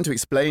trying to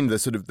explain the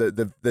sort of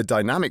the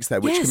dynamics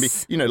there, which can be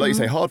like you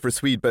say hard for a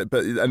Swede, but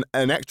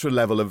an extra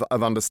level of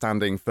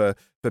understanding for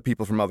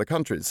people from other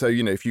countries. So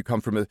if you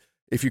come from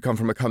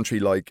a country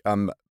like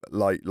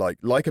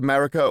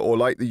America or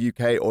like the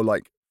UK or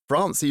like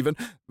France even,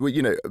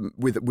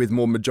 with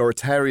more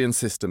majoritarian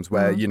systems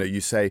where,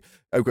 you say,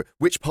 oh,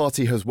 which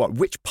party has won?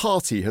 Which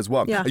party has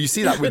won? Yeah. You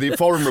see that with the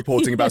foreign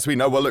reporting about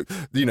Sweden. Oh, well, look,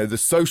 the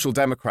Social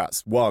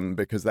Democrats won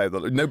because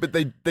but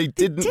they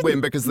didn't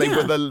win because they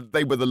were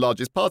the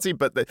largest party,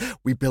 but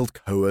we build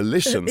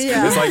coalitions.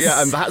 It's like,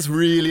 and that's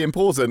really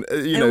important.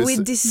 And we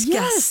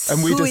discuss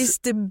who is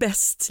the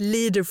best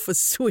leader for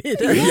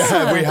Sweden. We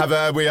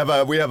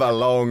have a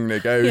long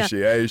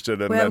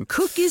negotiation. And we have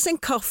cookies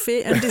and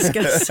coffee and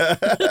discuss.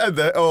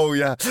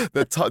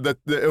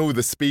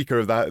 The speaker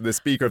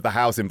of the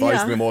House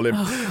inviting them all in.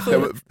 There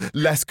were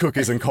less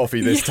cookies and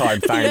coffee this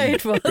time,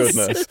 thank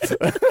goodness.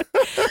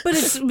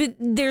 But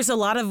there's a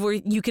lot of where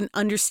you can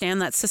understand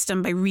that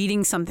system by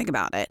reading something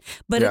about it.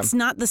 But it's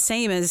not the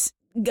same as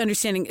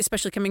understanding,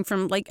 especially coming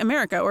from like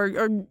America or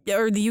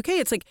the UK.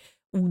 It's like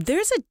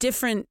there's a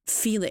different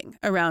feeling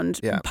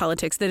around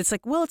politics that it's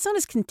like, well, it's not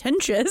as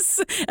contentious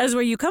as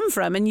where you come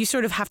from. And you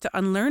sort of have to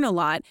unlearn a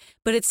lot.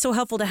 But it's so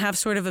helpful to have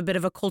sort of a bit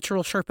of a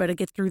cultural Sherpa to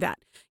get through that.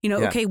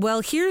 Okay,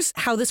 well, here's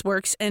how this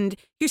works and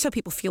here's how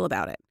people feel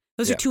about it.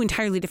 Those are two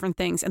entirely different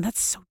things. And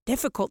that's so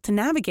difficult to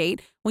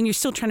navigate when you're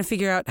still trying to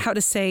figure out how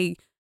to say,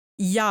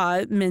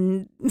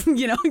 men,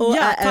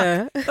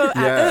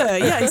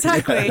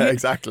 exactly.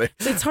 Exactly.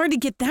 So it's hard to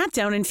get that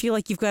down and feel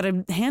like you've got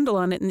a handle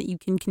on it and that you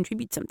can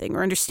contribute something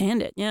or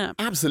understand it. Yeah,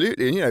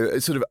 absolutely.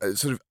 And sort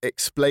of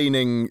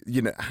explaining,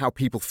 how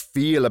people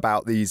feel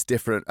about these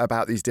different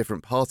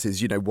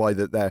parties. Why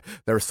that there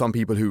are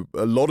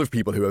a lot of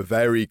people who are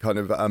very kind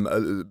of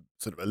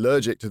sort of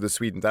allergic to the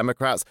Sweden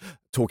Democrats,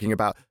 talking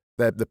about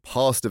the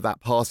past of that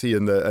party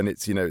and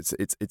its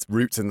its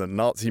roots in the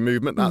Nazi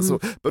movement.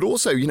 But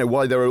also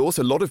why there are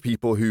also a lot of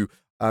people who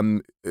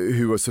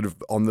are sort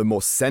of on the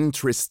more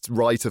centrist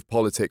right of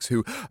politics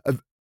who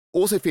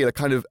also feel a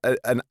kind of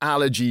an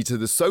allergy to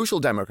the Social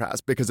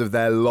Democrats because of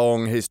their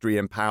long history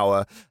in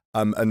power.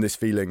 And this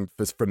feeling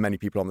from many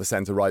people on the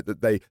centre right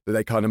that they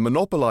kind of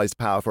monopolised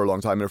power for a long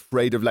time and are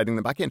afraid of letting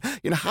them back in.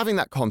 Having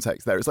that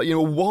context there, it's like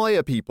why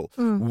are people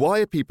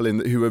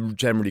who are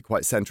generally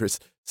quite centrist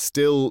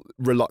still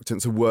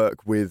reluctant to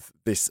work with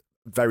this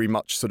very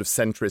much sort of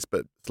centrist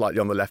but slightly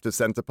on the left of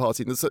centre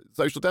party and the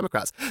Social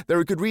Democrats? There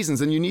are good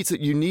reasons, and you need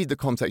the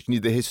context, you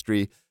need the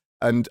history.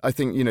 And I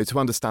think, to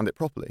understand it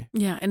properly.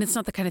 Yeah, and it's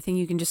not the kind of thing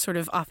you can just sort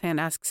of offhand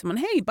ask someone,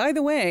 hey, by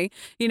the way,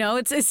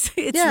 it's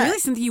really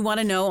something you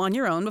want to know on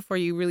your own before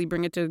you really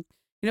bring it to,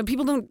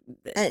 people don't.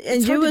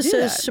 And you were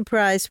so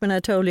surprised when I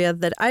told you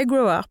that I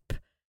grew up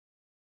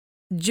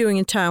during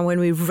a time when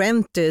we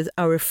rented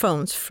our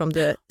phones from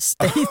the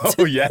state.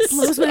 Oh, yes.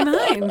 Blows my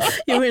mind.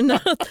 You were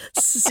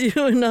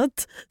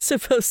not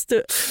supposed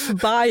to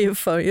buy a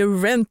phone. You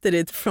rented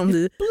it from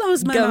the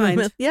blows my government.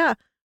 Mind. Yeah.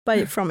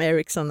 From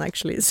Ericsson,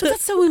 actually. So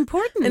that's so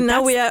important. And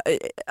now we are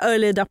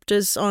early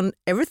adopters on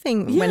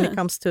everything when it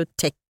comes to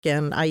tech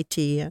and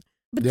IT.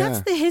 But that's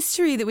the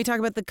history that we talk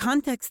about, the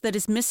context that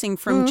is missing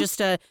from just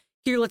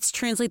here, let's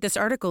translate this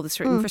article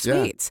that's written for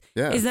Swedes.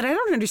 Is that I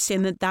don't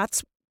understand that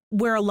that's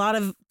where a lot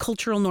of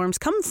cultural norms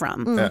come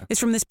from. It's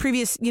from this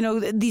previous,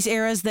 these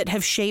eras that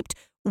have shaped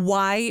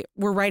why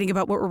we're writing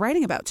about what we're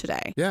writing about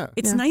today.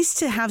 It's nice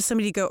to have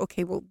somebody go,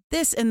 okay, well,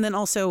 this, and then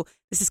also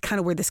this is kind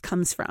of where this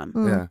comes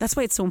from. That's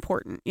why it's so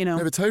important,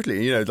 No, but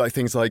totally, like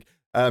things like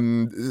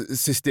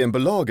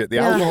Systembolaget, the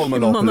alcohol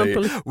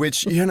monopoly,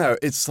 which,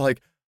 it's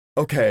like,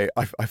 okay,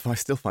 I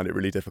still find it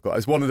really difficult.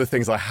 It's one of the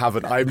things I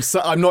haven't.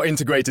 I'm not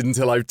integrated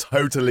until I've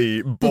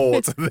totally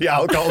bought the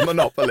alcohol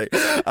monopoly.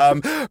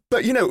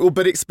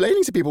 But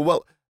explaining to people,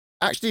 well,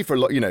 actually, for a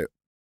lot,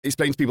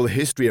 explain to people the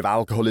history of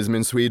alcoholism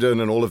in Sweden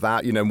and all of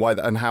that, and why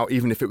that, and how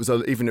even if it was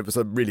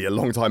a really a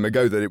long time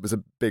ago, that it was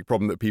a big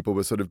problem that people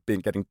were sort of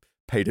getting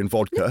paid in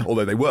vodka,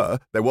 although there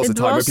was a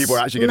time when people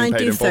were actually getting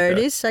paid in vodka.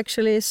 1930s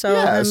actually, so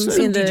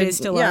in the DJs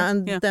still are.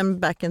 and then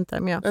back in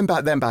time, and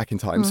back in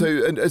time. So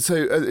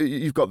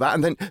you've got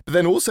that, but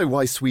then also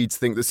why Swedes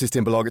think that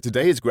Systembolaget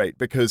today is great,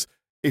 because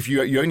if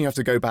you only have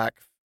to go back,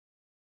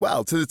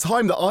 well, to the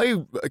time that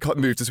I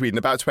moved to Sweden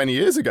about 20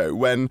 years ago,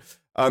 when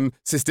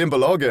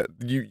Systembolaget,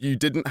 you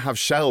didn't have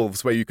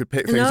shelves where you could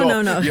pick things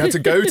off. No. You had to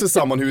go to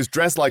someone who was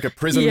dressed like a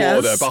prison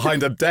warder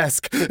behind a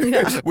desk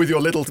with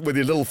your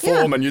little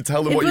form, and you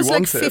tell them what you wanted.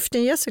 It was like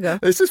 15 years ago.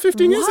 This was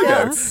 15 years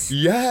ago.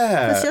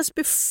 Yeah. It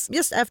was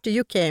just after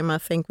you came, I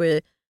think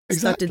we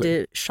started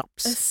the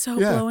shops. It's so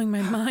blowing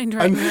my mind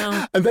right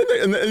now. And then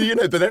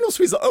but then all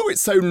Swedes are,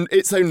 it's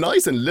so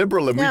nice and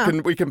liberal,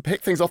 and we can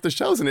pick things off the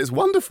shelves, and it's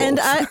wonderful. And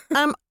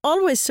I'm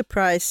always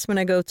surprised when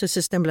I go to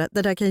Systembolaget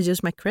that I can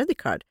use my credit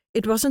card.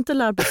 It wasn't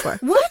allowed before.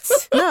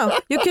 What? No,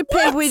 you could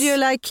pay with your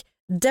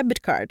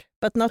debit card,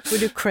 but not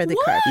with your credit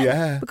card.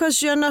 Yeah. Because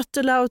you're not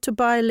allowed to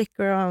buy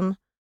liquor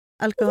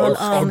alcohol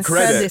on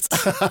credit.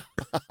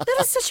 That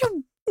is such a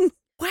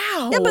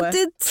wow. Yeah, but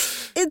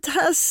it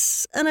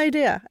has an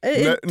idea.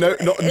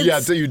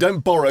 So you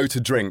don't borrow to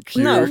drink.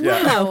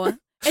 Wow.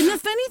 And the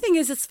funny thing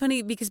is, it's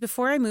funny because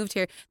before I moved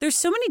here, there are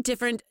so many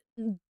different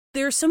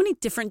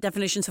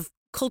definitions of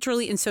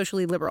culturally and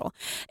socially liberal.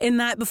 In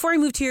that, before I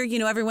moved here,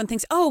 everyone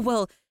thinks, oh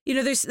well,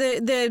 there's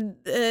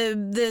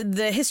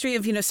the history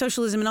of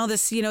socialism and all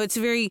this. It's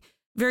very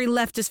very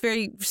leftist,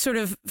 very sort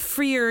of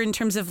freer in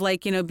terms of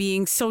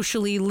being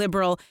socially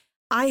liberal.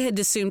 I had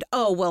assumed,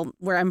 oh well,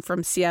 where I'm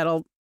from,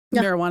 Seattle,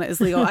 marijuana is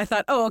legal. I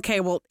thought, oh, okay,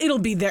 well, it'll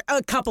be there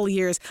a couple of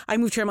years. I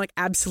moved here. I'm like,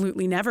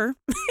 absolutely never.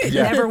 It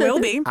never will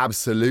be.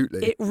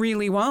 Absolutely. It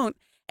really won't.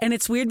 And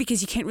it's weird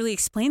because you can't really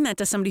explain that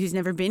to somebody who's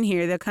never been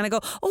here. They'll kind of go,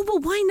 oh, well,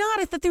 why not?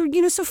 I thought they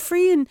were, so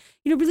free and,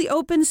 really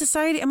open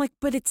society. I'm like,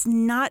 but it's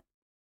not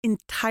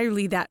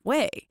entirely that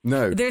way.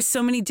 No. There's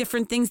so many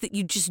different things that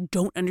you just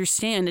don't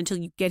understand until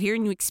you get here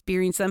and you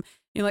experience them.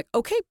 You're like,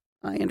 okay,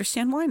 I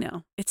understand why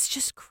now. It's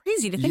just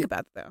crazy to think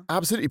about, though.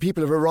 Absolutely.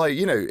 People have arrived,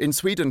 in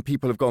Sweden,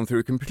 people have gone through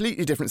a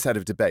completely different set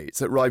of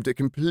debates, arrived at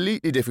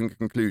completely different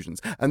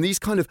conclusions. And this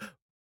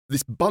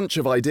bunch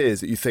of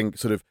ideas that you think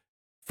sort of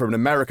from an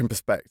American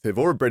perspective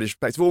or a British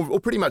perspective or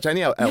pretty much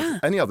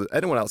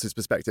anyone else's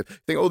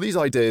perspective, think, these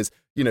ideas,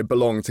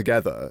 belong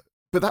together.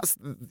 But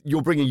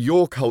you're bringing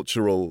your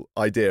cultural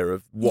idea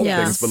of what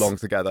things belong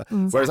together.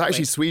 Exactly. Whereas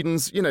actually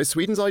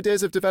Sweden's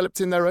ideas have developed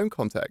in their own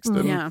context.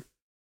 And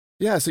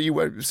yeah, so you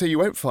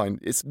won't find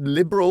it's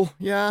liberal.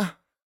 Yeah.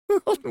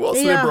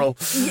 What's liberal?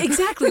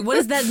 Exactly. What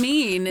does that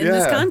mean in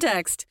this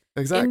context?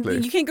 Exactly.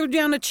 And you can't go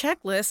down a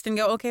checklist and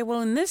go, okay,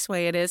 well, in this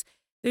way it is.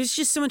 There's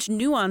just so much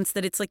nuance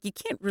that it's like you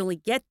can't really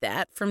get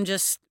that from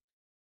just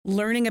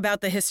learning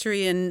about the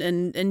history and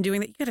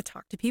doing that. You got to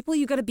talk to people.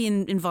 You got to be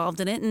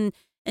involved in it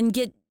and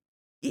get.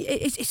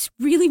 It's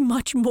really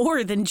much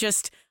more than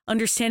just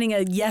understanding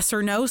a yes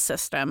or no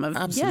system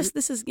of yes,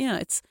 this is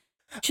it's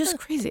just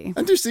crazy.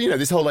 And just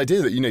this whole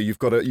idea that you've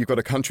got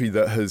a country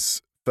that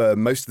has for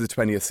most of the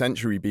 20th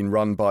century been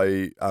run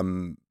by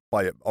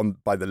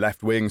the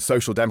left wing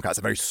social democrats,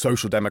 a very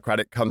social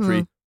democratic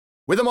country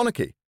with a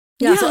monarchy.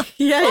 Yeah.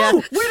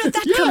 Oh, where did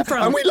that come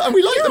from? And we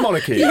like the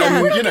monarchy.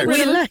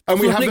 Yeah. And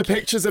we have the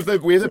pictures of the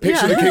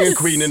king and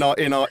queen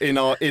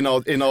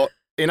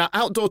in our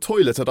outdoor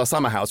toilet at our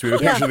summer house. We have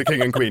a picture of the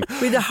king and queen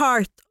with a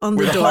heart on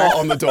the door. With a heart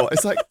on the door.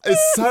 It's like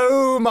it's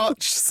so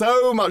much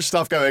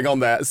stuff going on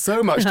there.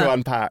 So much to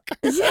unpack.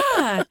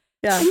 Yeah.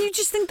 And you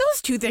just think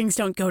those two things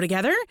don't go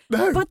together,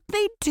 but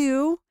they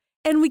do,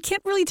 and we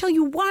can't really tell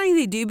you why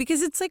they do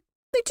because it's like.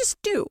 They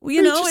just do,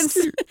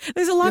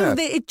 There's a lot of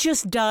it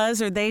just does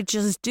or they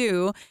just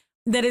do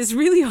that is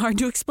really hard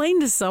to explain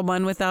to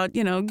someone without,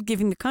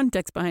 giving the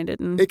context behind it.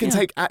 And it can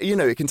take,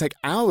 it can take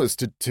hours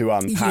to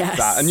unpack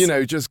that. And,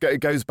 it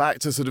goes back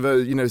to sort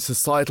of,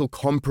 societal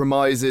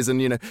compromises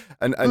and,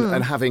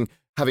 and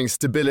having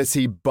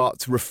stability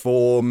but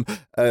reform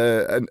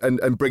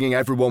and bringing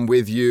everyone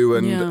with you.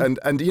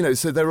 And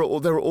so there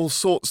are all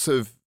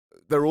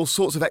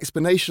sorts of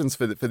explanations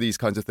for these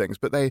kinds of things,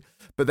 but they're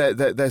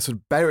sort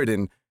of buried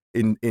in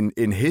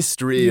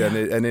history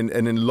and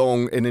in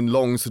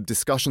long sort of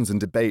discussions and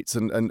debates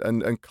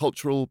and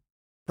cultural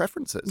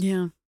preferences.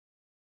 Yeah.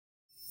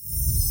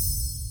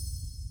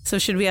 So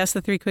should we ask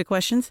the 3 quick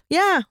questions?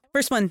 Yeah.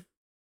 First one: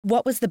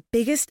 what was the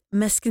biggest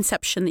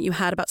misconception that you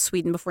had about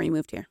Sweden before you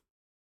moved here?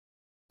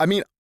 I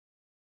mean,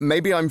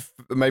 maybe I'm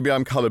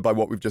coloured by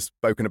what we've just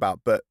spoken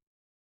about, but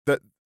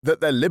that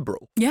they're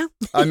liberal. Yeah.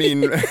 I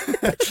mean,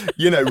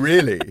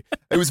 really,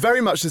 it was very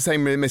much the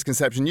same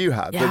misconception you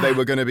had that they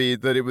were going to be,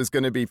 that it was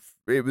going to be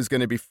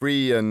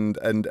free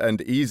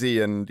and easy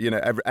and,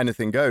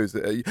 anything goes.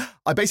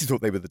 I basically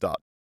thought they were the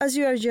Dutch. As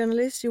you are a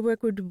journalist, you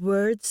work with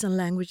words and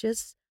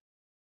languages.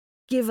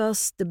 Give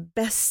us the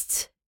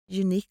best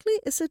uniquely,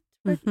 is it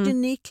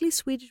uniquely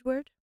Swedish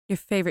word? Your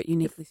favorite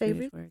uniquely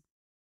Swedish word.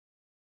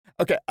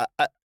 Okay.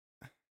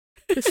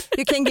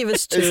 You can give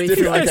us 2 It's if you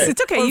different, want. okay.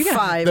 It's okay. Or You got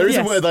 5. There is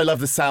Yes. a word I love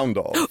the sound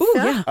of, Ooh,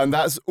 yeah. and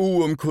that's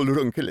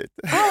oomkulrunkelit.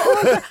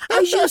 I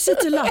use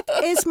it a lot.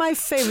 It's my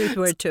favorite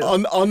word too.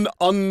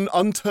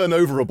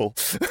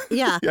 Unturnoverable.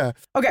 Yeah. Yeah.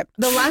 Okay,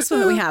 the last one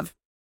that we have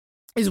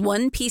is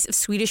one piece of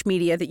Swedish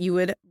media that you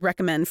would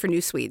recommend for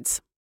new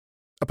Swedes.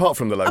 Apart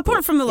from the local.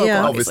 Apart from the local,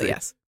 Yeah. obviously, Obviously.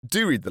 yes.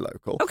 Do read the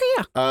local. Okay,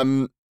 yeah.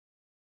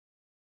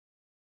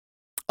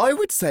 I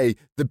would say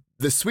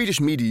the Swedish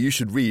media you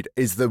should read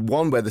is the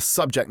one where the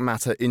subject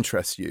matter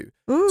interests you.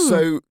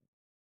 So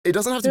it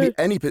doesn't have to be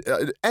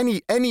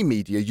any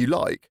media you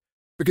like,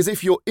 because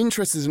if you're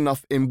interested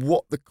enough in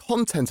what the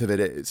content of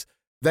it is,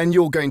 then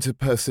you're going to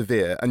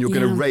persevere and you're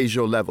going to raise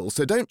your level.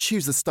 So don't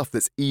choose the stuff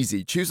that's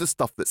easy. Choose the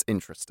stuff that's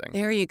interesting.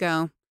 There you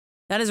go.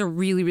 That is a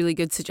really, really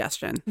good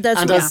suggestion.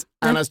 That's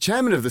And as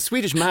chairman of the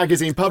Swedish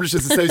Magazine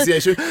Publishers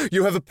Association,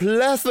 you have a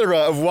plethora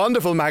of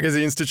wonderful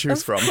magazines to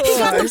choose from. You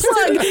got the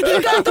plug.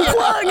 You got the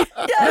plug.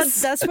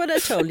 Yes. That's what I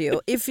told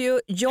you. If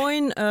you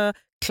join a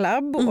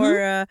club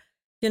or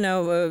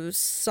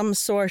some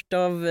sort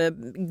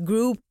of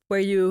group where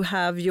you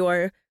have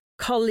your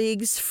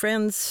colleagues,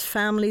 friends,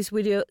 families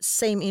with your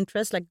same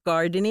interest, like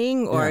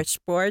gardening or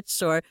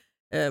sports or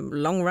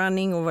long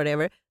running or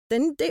whatever,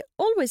 then they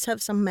always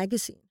have some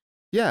magazine.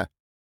 Yeah.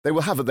 They'll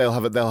have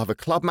a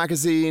club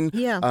magazine.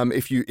 Yeah.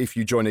 If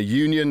you join a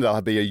union, there'll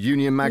be a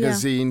union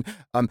magazine.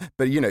 But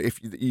if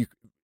you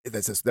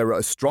there are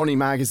astronomy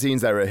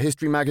magazines, there are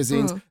history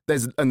magazines. There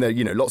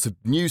lots of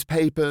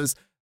newspapers.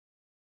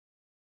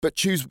 But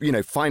choose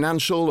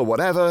financial or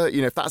whatever.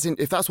 If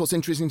that's what's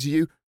interesting to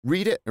you,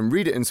 read it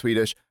in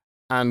Swedish,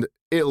 and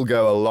it'll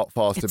go a lot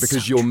faster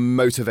because you're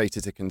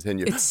motivated to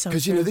continue. It's so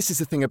because true. this is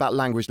the thing about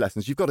language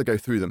lessons. You've got to go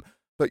through them.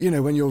 But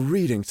when you're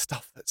reading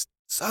stuff that's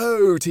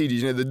so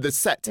tedious, the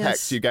set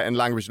text you get in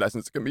language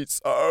lessons can be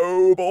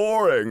so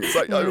boring. It's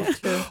like I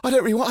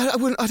don't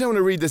want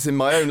to read this in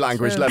my own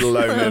language, let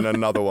alone in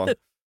another one.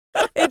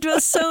 It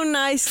was so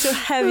nice to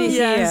have you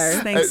here.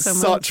 Thanks It's so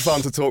much. such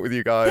fun to talk with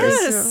you guys.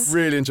 Yes.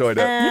 Really enjoyed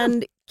it.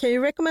 And can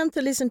you recommend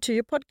to listen to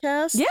your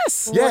podcast?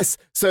 Yes. Yes.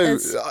 So,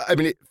 Yes.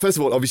 first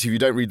of all, obviously, if you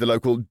don't read the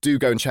local, do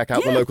go and check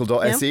out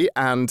thelocal.se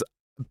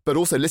but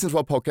also listen to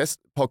our podcast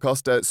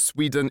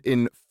Sweden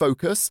in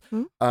Focus.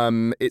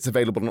 It's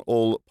available on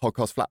all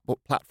podcast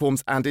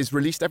platforms and is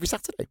released every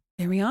Saturday.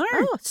 There we are.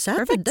 Oh,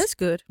 Saturday. Perfect. That's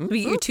good.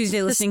 We get your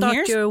Tuesday listening start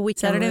here. your weekend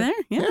Saturday with-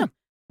 there. Yeah.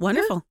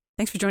 Wonderful.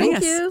 Thanks for joining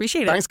Thank us. you.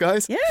 Appreciate it. Thanks,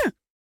 guys. Yeah.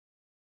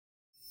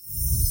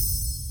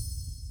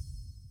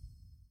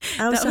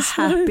 I'm That so was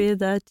fun. happy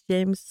that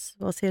James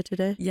was here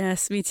today.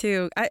 Yes, me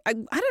too. I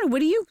don't know. What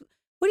do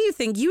you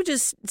think? You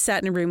just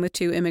sat in a room with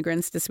 2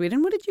 immigrants to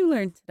Sweden. What did you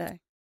learn today?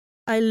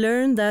 I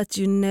learned that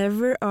you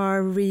never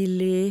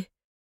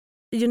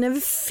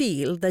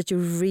feel that you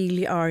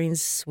really are in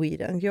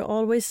Sweden. You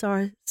always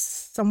are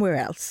somewhere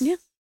else. Yeah.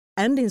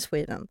 And in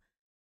Sweden.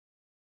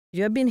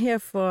 You have been here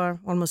for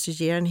almost a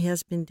year and he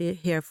has been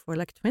here for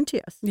like 20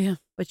 years. Yeah.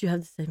 But you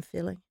have the same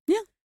feeling.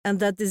 Yeah. And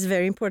that is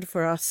very important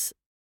for us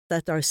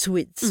that are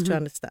Swedes to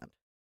understand.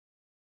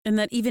 And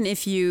that even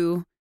if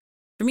you,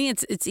 for me,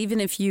 it's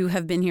even if you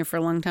have been here for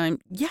a long time,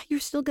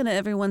 you're still going to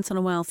every once in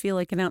a while feel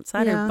like an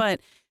outsider. Yeah. But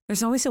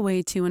there's always a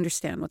way to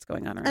understand what's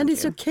going on around And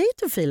it's you. okay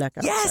to feel like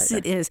an Yes, outsider.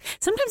 it is.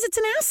 Sometimes it's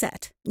an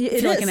asset. Yeah, to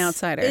it feel like is. an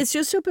outsider. It's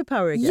your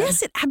superpower again.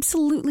 Yes, it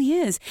absolutely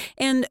is.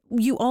 And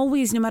you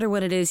always, no matter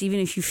what it is,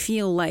 even if you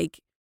feel like,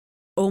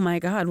 oh my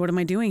God, what am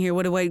I doing here?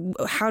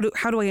 How do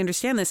I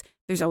understand this?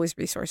 There's always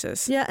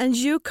resources. Yeah, and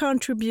you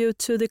contribute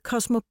to the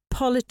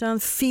cosmopolitan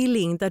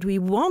feeling that we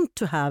want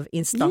to have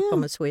in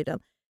Stockholm and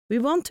Sweden. We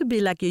want to be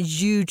like a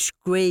huge,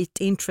 great,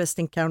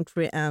 interesting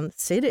country and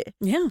city.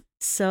 Yeah.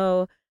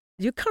 So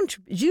you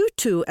contribute, you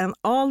too, and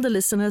all the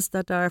listeners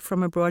that are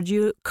from abroad,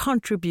 you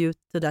contribute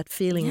to that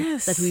feeling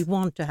that we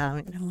want to have.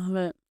 I love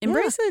it.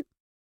 Embrace it.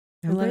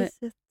 I love Embrace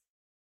it.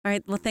 All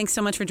right. Well, thanks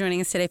so much for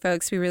joining us today,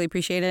 folks. We really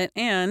appreciate it.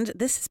 And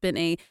this has been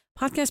a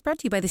podcast brought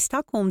to you by the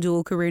Stockholm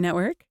Dual Career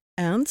Network.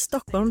 And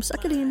Stockholms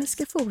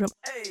Akademiska Forum.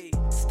 Hey,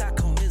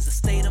 Stockholm is a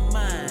state.